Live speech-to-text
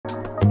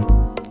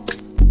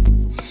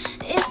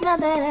Not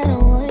that I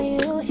don't want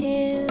you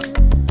here.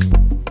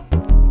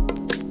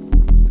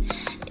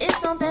 It's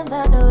something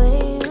about the way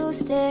you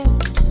stare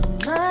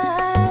into my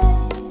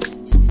eyes.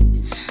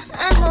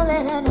 I know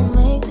that I don't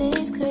make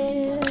things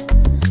clear.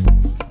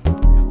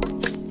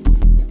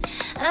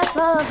 I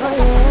fall for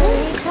you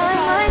every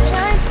time I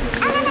try to.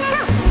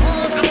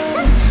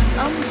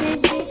 I'm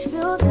chase beach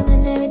views and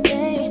then every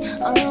day.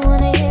 All I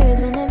wanna hear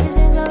is an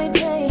episode how we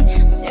play.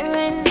 Sit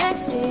right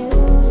next to you.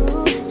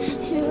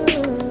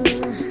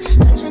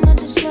 I try not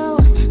to show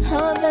how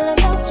I feel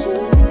about you.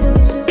 Think I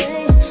wish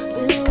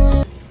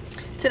away.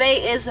 Today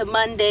is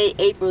Monday,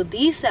 April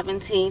the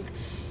 17th,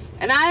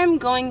 and I am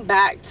going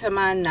back to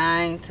my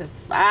 9 to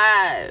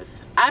 5.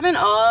 I've been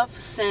off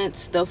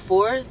since the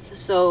 4th,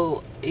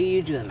 so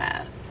you do the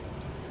math.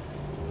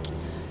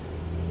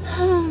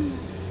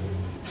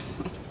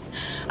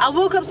 I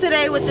woke up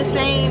today with the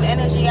same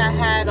energy I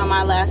had on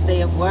my last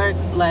day of work.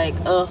 Like,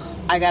 ugh,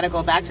 I gotta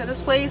go back to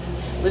this place,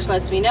 which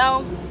lets me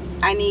know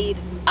I need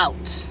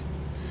out.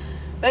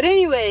 But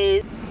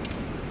anyways,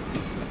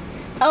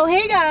 oh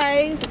hey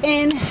guys,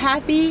 and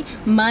happy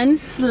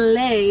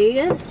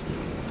Monday.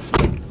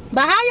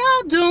 But how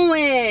y'all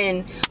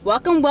doing?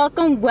 Welcome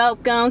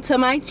to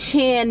my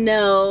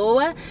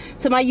channel,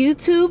 to my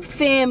YouTube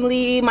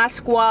family, my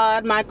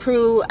squad, my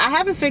crew. I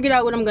haven't figured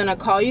out what I'm gonna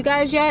call you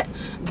guys yet,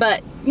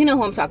 but you know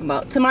who I'm talking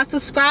about. To my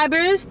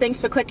subscribers, thanks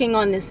for clicking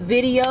on this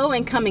video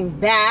and coming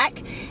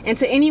back. And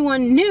to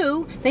anyone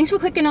new, thanks for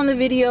clicking on the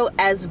video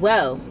as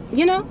well.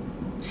 You know,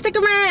 stick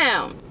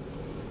around.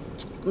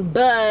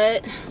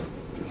 But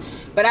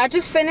I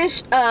just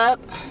finished up.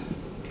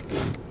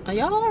 Are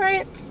y'all all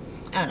right?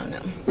 I don't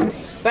know.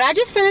 But I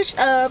just finished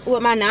up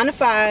with my 9 to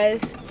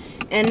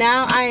 5, and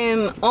now I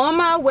am on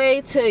my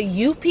way to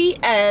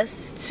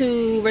UPS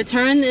to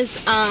return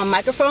this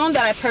microphone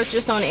that I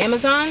purchased on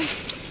Amazon.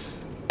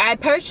 I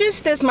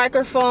purchased this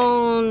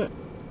microphone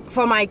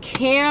for my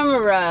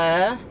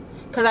camera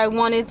because I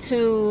wanted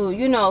to,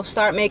 you know,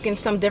 start making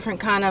some different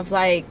kind of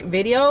like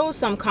videos,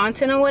 some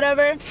content or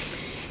whatever.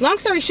 Long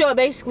story short,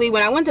 basically,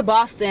 when I went to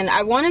Boston,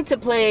 I wanted to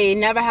play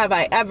Never Have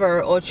I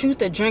Ever or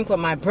Truth or Drink with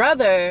my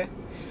brother,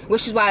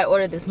 which is why I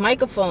ordered this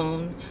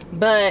microphone.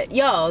 But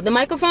yo, the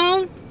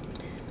microphone,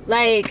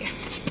 like,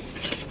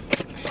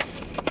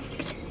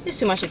 it's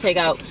too much to take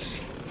out.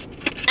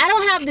 I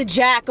don't have the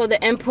jack or the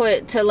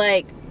input to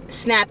like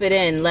snap it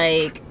in.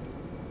 Like,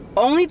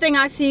 only thing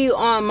I see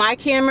on my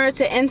camera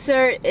to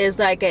insert is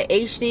like a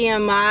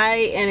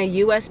HDMI and a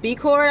USB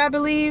cord, I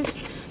believe.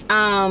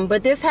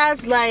 But this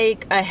has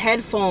like a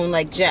headphone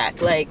like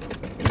jack, like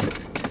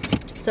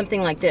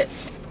something like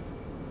this.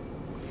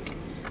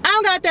 I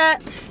don't got that.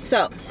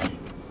 So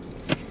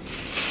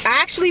I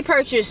actually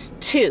purchased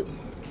 2.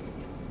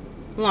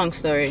 Long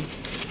story.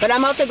 But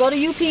I'm about to go to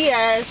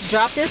UPS,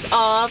 drop this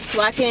off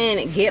so I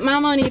can get my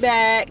money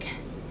back.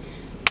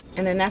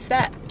 And then that's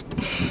that.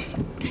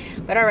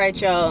 But alright,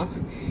 y'all.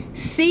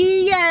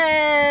 See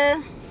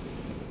ya!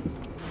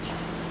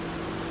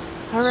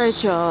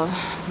 Alright, y'all.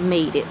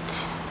 Made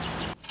it.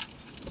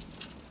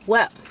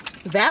 Well,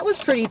 that was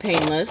pretty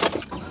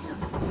painless.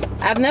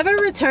 I've never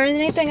returned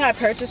anything I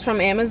purchased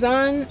from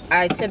Amazon.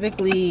 I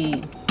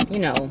typically, you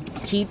know,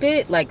 keep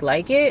it, like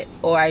it,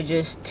 or I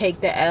just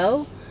take the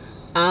L.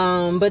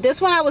 But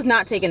this one I was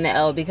not taking the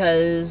L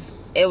because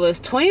it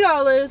was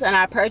 $20 and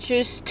I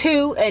purchased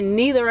 2 and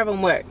neither of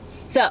them worked.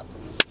 So,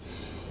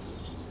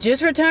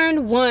 just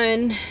returned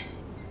 1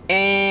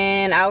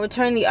 and I'll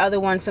return the other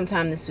one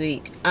sometime this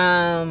week.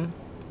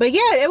 But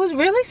yeah, it was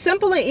really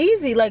simple and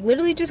easy. Like,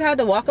 literally just had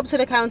to walk up to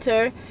the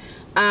counter.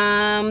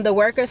 The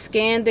worker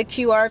scanned the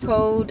QR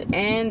code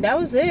and that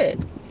was it.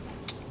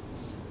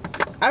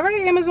 All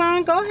right,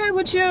 Amazon, go ahead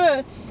with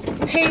your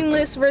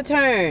painless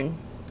return.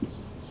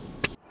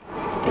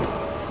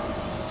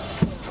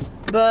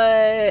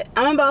 But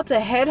I'm about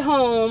to head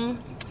home,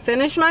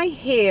 finish my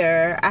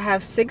hair. I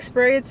have 6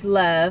 braids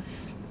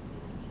left,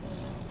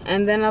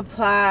 and then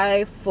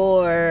apply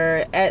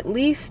for at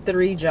least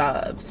 3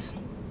 jobs.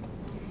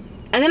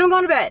 And then I'm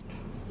going to bed.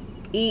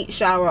 Eat,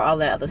 shower, all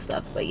that other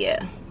stuff. But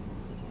yeah.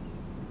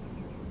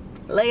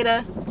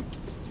 Later.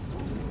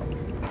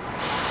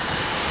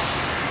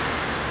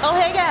 Oh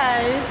hey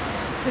guys,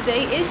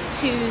 today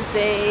is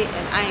Tuesday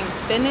and I am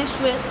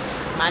finished with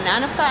my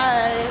 9 to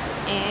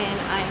 5 and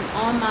I'm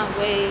on my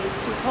way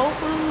to Whole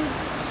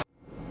Foods.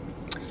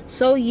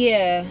 So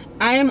yeah,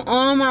 I am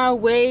on my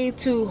way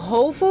to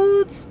Whole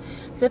Foods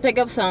to pick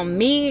up some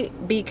meat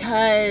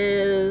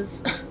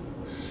because,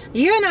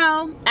 you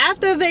know,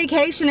 after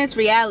vacation it's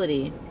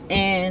reality.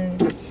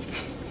 And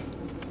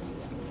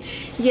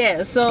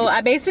yeah, so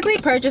I basically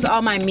purchased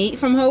all my meat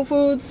from Whole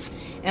Foods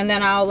and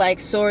then I'll like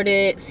sort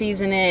it,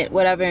 season it,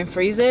 whatever, and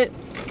freeze it.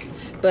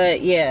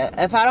 But yeah,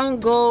 if I don't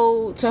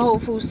go to Whole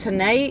Foods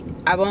tonight,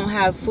 I won't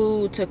have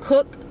food to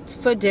cook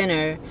for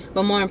dinner,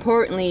 but more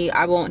importantly,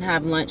 I won't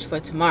have lunch for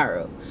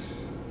tomorrow.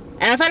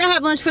 And if I don't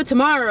have lunch for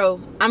tomorrow,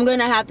 I'm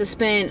gonna have to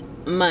spend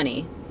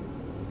money,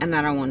 and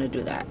I don't want to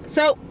do that.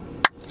 So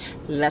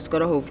let's go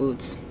to Whole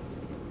Foods.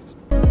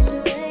 Wish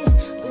away,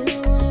 really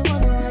wanna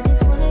ride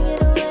this, wanna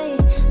get away.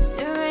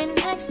 Sit right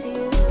next to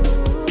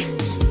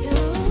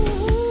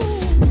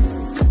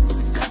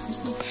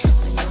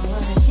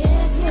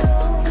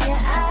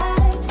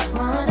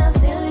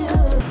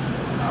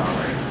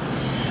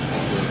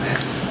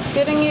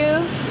getting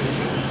you?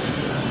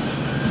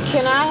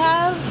 Can I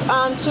have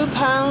 2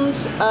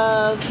 pounds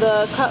of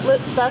the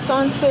cutlets that's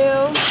on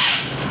sale?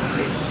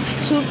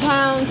 2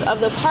 pounds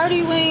of the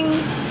party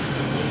wings,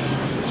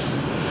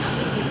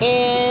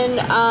 and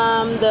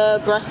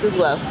the breast as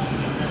well.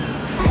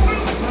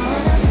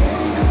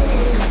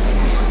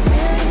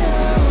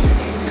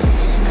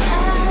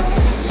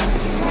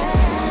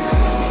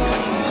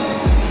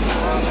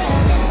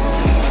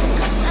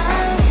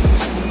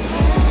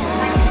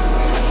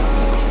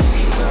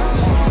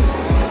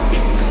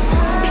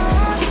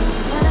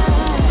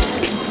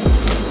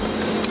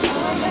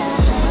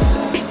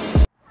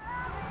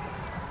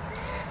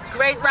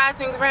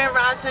 Grand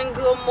Rising,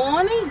 good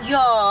morning,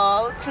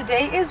 y'all.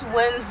 Today is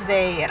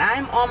Wednesday and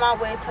I'm on my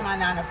way to my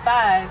 9 to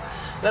 5.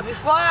 But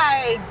before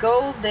I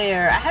go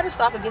there, I had to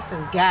stop and get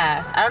some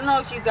gas. I don't know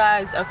if you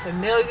guys are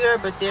familiar,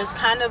 but there's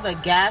kind of a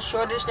gas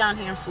shortage down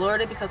here in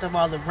Florida because of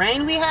all the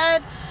rain we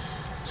had.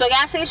 So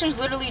gas stations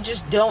literally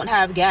just don't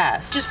have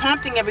gas. Just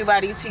prompting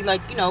everybody to, like,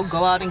 you know,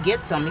 go out and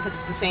get some, because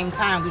at the same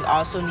time we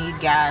also need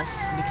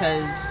gas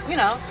because, you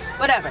know,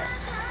 whatever.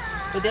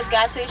 But this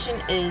gas station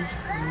is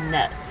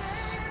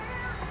nuts.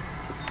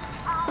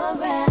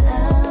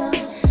 Around,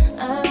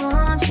 I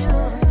want you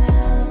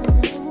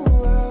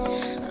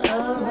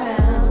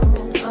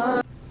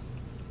around.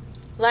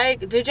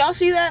 Like, did y'all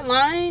see that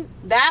line?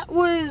 That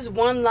was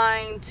one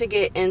line to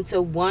get into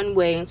one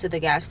way into the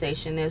gas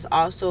station. There's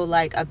also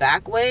like a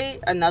back way,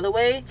 another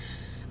way.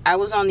 I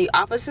was on the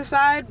opposite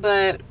side,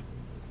 but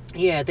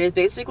yeah, there's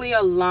basically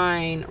a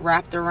line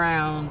wrapped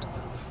around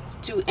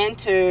to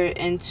enter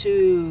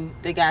into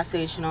the gas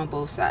station on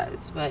both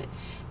sides. But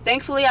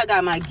thankfully, I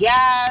got my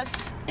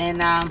gas, and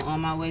now I'm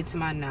on my way to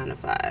my 9 to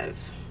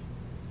 5.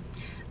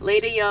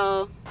 Later,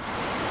 y'all.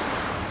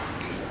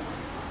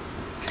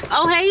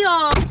 Oh, hey,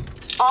 y'all.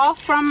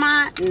 Off from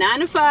my 9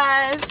 to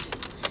 5.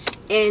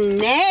 And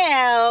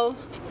now,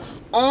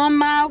 on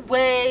my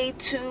way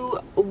to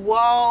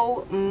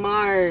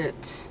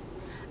Walmart.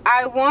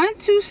 I want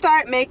to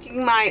start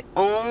making my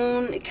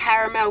own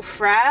caramel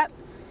frap.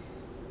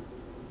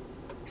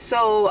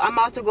 So I'm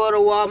about to go to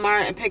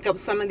Walmart and pick up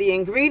some of the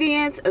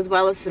ingredients as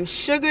well as some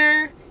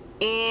sugar.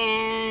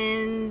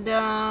 And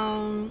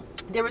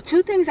there were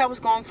 2 things I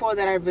was going for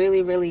that I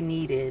really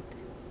needed.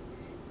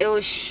 It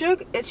was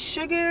sugar. It's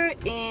sugar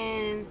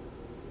and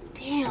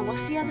damn,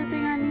 what's the other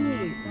thing I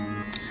need?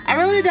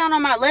 I wrote it down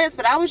on my list,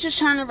 but I was just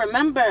trying to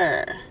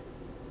remember.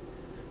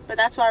 But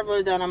that's why I wrote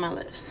it down on my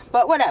list.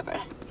 But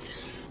whatever.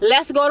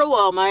 Let's go to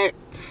Walmart.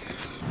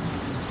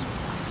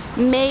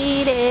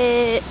 Made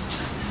it.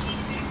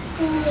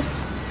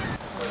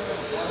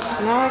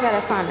 Now I gotta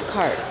find a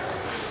cart,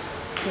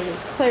 because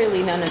there's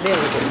clearly none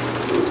available.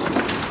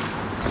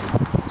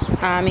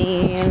 I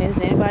mean, is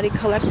anybody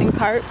collecting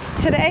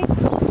carts today?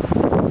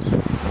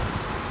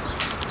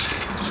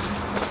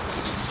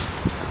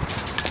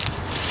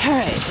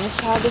 Alright, let's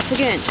try this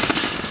again.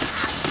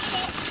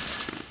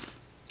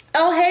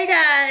 Oh, hey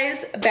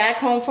guys, back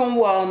home from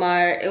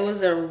Walmart. It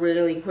was a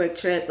really quick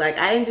trip. Like,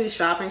 I didn't do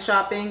shopping.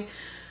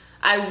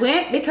 I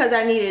went because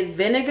I needed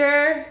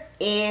vinegar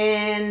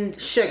and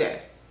sugar.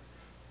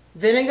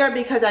 Vinegar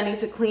because I need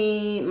to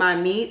clean my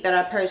meat that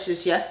I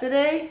purchased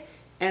yesterday,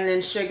 and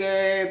then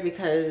sugar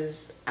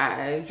because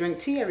I drink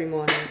tea every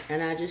morning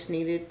and I just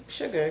needed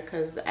sugar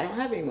because I don't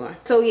have any more.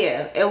 So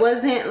yeah, it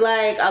wasn't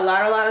like a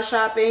lot of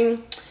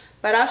shopping,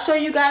 but I'll show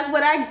you guys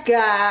what I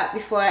got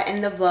before I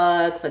end the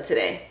vlog for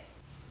today.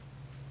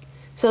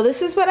 So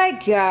this is what I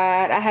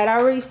got. I had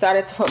already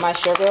started to put my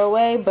sugar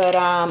away, but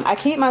I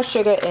keep my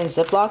sugar in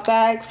Ziploc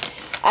bags.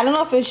 I don't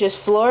know if it's just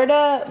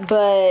Florida,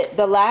 but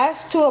the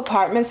last 2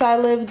 apartments I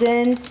lived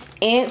in,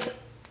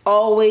 ants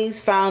always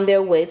found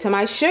their way to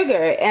my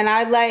sugar. And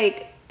I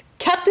like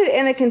kept it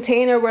in a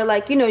container where,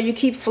 like, you know, you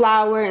keep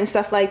flour and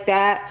stuff like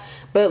that.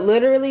 But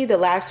literally the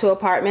last 2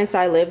 apartments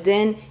I lived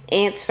in,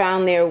 ants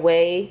found their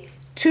way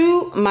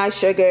to my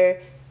sugar,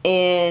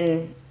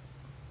 and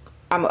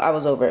I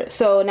was over it.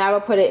 So now I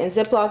put it in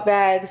Ziploc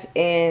bags,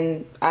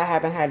 and I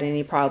haven't had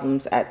any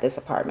problems at this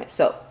apartment.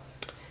 So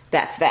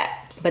that's that.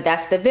 But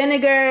that's the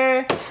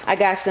vinegar. I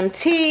got some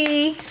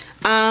tea,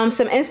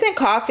 some instant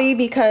coffee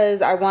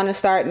because I want to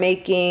start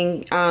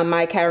making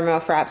my caramel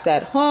fraps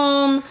at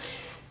home.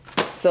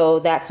 So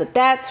that's what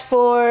that's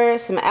for.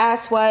 Some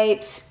ass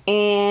wipes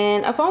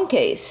and a phone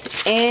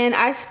case. And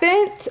I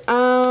spent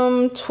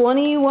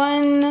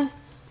 $21,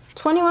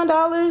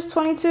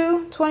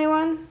 22,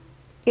 21.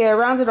 Yeah,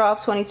 rounded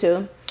off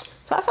 22.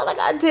 So I felt like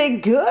I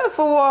did good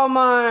for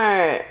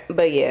Walmart.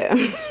 But yeah,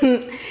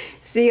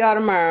 see y'all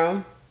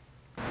tomorrow.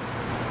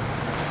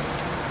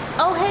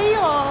 Oh, hey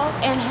y'all,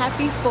 and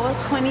happy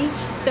 420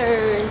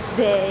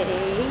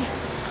 Thursday.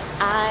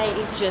 I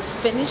just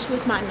finished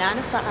with my 9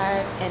 to 5,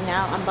 and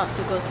now I'm about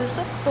to go to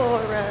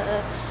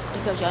Sephora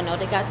because y'all know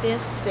they got their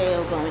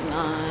sale going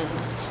on,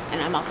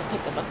 and I'm about to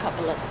pick up a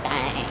couple of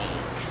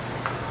things.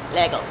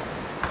 Let go.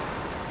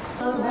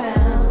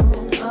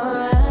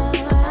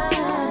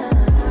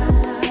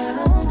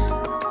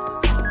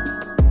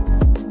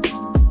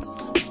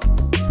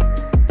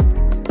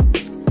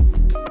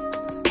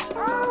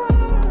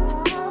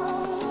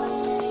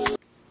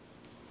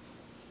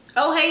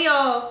 Hey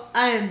y'all,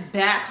 I am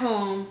back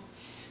home.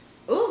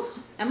 Ooh,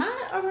 am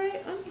I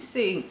alright? Let me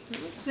see.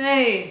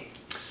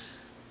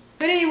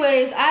 But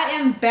anyways, I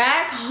am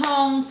back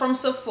home from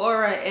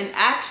Sephora, and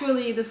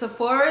actually the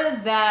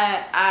Sephora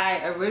that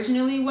I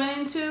originally went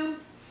into,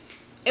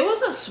 it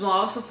was a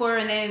small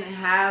Sephora and they didn't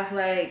have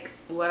like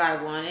what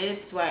I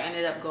wanted, so I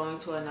ended up going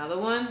to another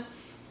one.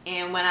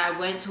 And when I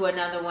went to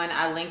another one,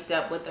 I linked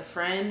up with a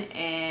friend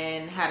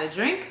and had a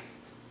drink.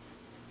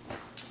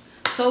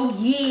 So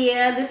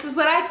yeah, this is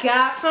what I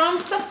got from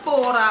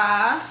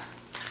Sephora.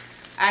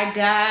 I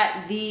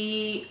got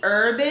the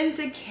Urban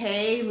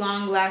Decay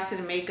Long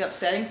Lasting Makeup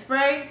Setting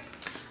Spray.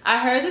 I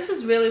heard this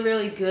is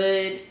really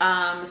good,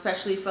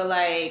 especially for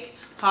like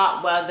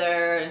hot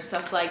weather and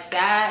stuff like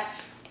that.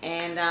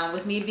 And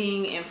with me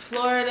being in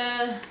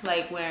Florida,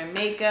 like wearing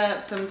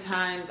makeup,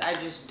 sometimes I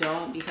just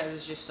don't because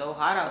it's just so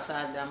hot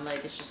outside that I'm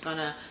like, it's just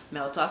gonna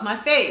melt off my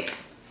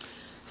face.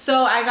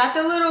 So I got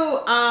the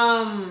little,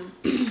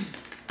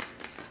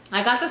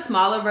 I got the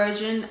smaller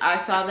version. I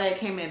saw that it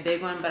came in a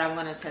big one, but I'm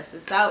gonna test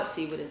this out,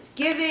 see what it's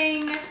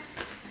giving.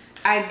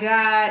 I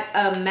got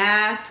a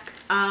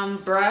mask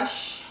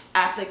brush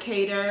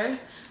applicator.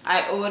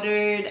 I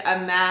ordered a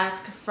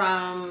mask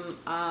from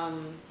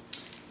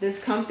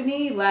this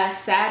company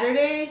last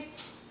Saturday,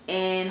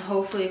 and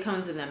hopefully it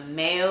comes in the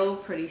mail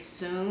pretty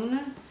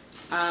soon.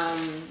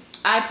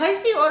 I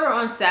placed the order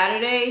on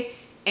Saturday,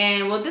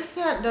 and well, this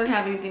doesn't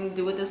have anything to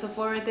do with the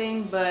Sephora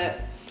thing,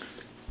 but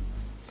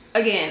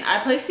again, I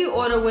placed the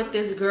order with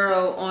this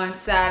girl on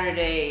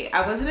Saturday.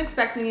 I wasn't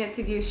expecting it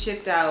to get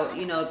shipped out,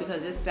 you know,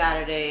 because it's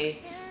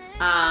Saturday.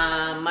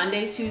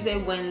 Monday, Tuesday,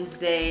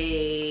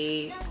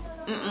 Wednesday,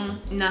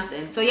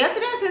 nothing. So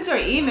yesterday I sent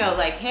her an email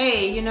like,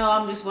 hey, you know,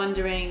 I'm just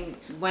wondering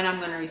when I'm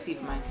going to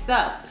receive my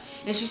stuff.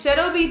 And she said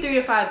it'll be 3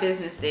 to 5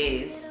 business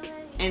days.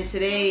 And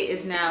today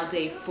is now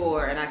day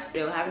 4 and I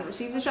still haven't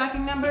received the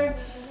tracking number.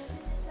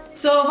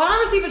 So if I don't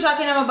receive a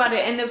tracking number by the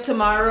end of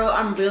tomorrow,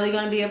 I'm really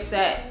going to be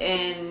upset.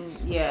 And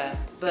yeah,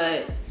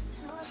 but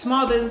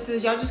small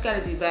businesses, y'all just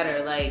got to do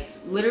better. Like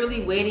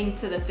literally waiting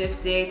to the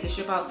 5th day to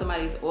ship out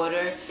somebody's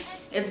order.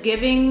 It's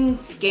giving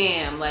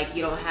scam, like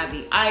you don't have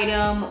the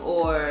item,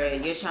 or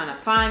you're trying to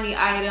find the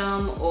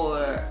item,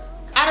 or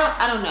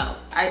I don't know.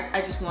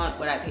 I just want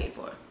what I paid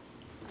for.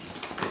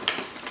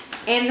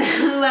 And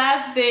the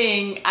last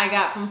thing I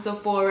got from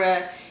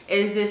Sephora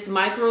is this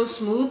micro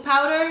smooth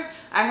powder.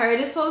 I heard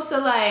it's supposed to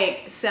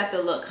like set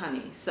the look,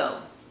 honey. So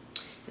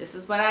this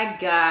is what I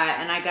got,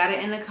 and I got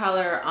it in the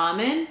color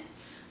almond.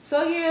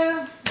 So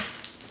yeah.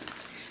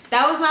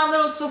 That was my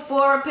little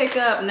Sephora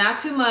pickup. Not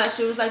too much.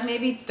 It was like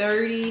maybe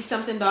 $30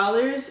 something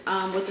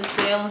with the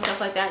sale and stuff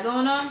like that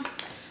going on.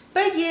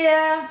 But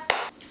yeah.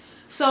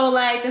 So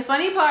like the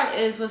funny part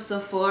is with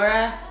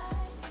Sephora,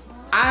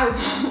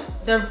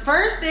 the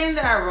first thing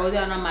that I wrote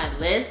down on my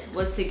list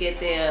was to get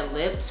their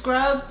lip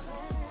scrub.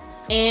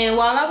 And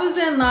while I was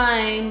in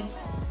line,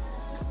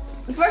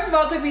 first of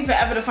all, it took me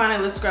forever to find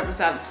a lip scrub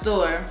inside the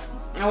store.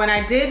 And when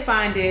I did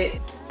find it,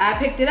 I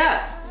picked it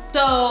up.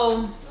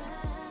 So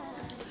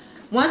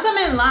once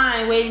I'm in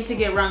line waiting to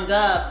get rung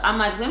up, I'm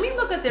like, let me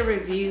look at the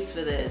reviews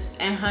for this.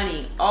 And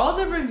honey, all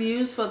the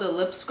reviews for the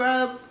lip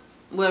scrub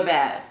were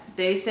bad.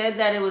 They said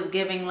that it was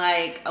giving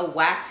like a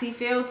waxy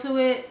feel to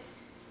it,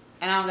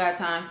 and I don't got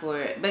time for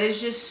it. But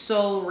it's just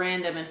so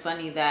random and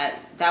funny that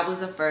that was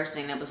the first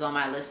thing that was on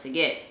my list to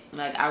get.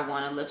 Like, I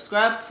want a lip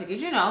scrub,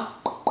 because you know,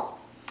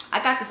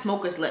 I got the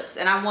smoker's lips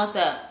and I want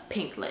the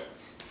pink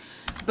lips.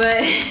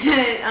 But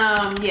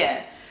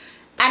yeah.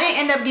 I didn't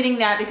end up getting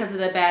that because of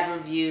the bad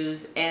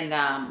reviews, and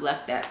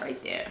left that right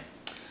there.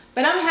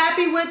 But I'm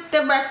happy with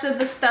the rest of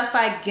the stuff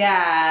I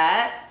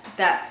got.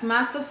 That's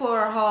my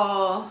Sephora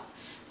haul.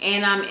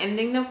 And I'm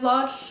ending the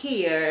vlog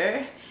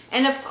here.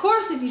 And of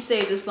course, if you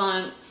stayed this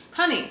long,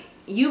 honey,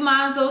 you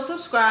might as well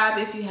subscribe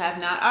if you have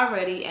not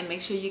already. And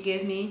make sure you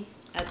give me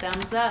a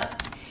thumbs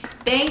up.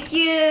 Thank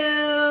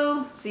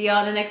you. See y'all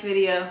in the next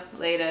video.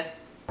 Later.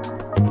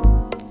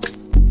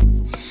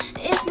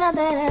 It's not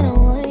that I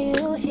don't want